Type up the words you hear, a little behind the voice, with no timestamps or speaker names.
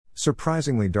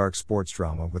Surprisingly dark sports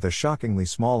drama with a shockingly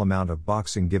small amount of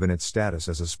boxing given its status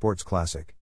as a sports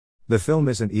classic. The film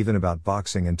isn't even about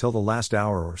boxing until the last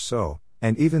hour or so,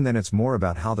 and even then it's more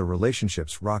about how the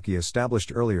relationships Rocky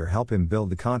established earlier help him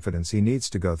build the confidence he needs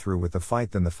to go through with the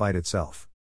fight than the fight itself.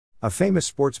 A famous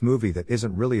sports movie that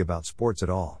isn't really about sports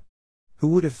at all. Who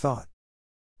would have thought?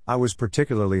 I was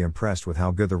particularly impressed with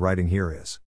how good the writing here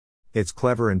is. It's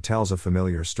clever and tells a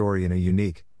familiar story in a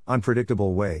unique,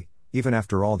 unpredictable way, even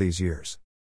after all these years.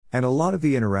 And a lot of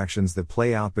the interactions that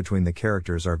play out between the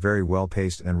characters are very well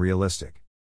paced and realistic.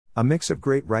 A mix of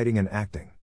great writing and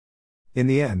acting. In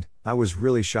the end, I was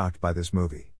really shocked by this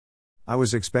movie. I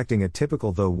was expecting a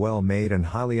typical though well-made and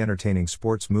highly entertaining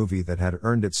sports movie that had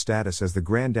earned its status as the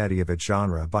granddaddy of its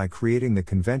genre by creating the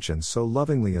conventions so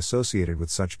lovingly associated with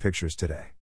such pictures today.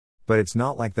 But it's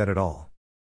not like that at all.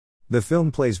 The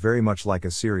film plays very much like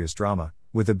a serious drama,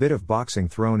 with a bit of boxing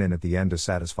thrown in at the end to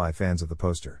satisfy fans of the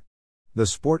poster. The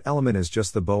sport element is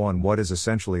just the bow on what is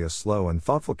essentially a slow and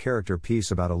thoughtful character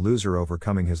piece about a loser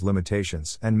overcoming his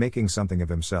limitations and making something of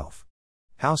himself.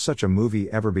 How such a movie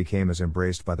ever became as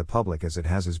embraced by the public as it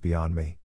has is beyond me.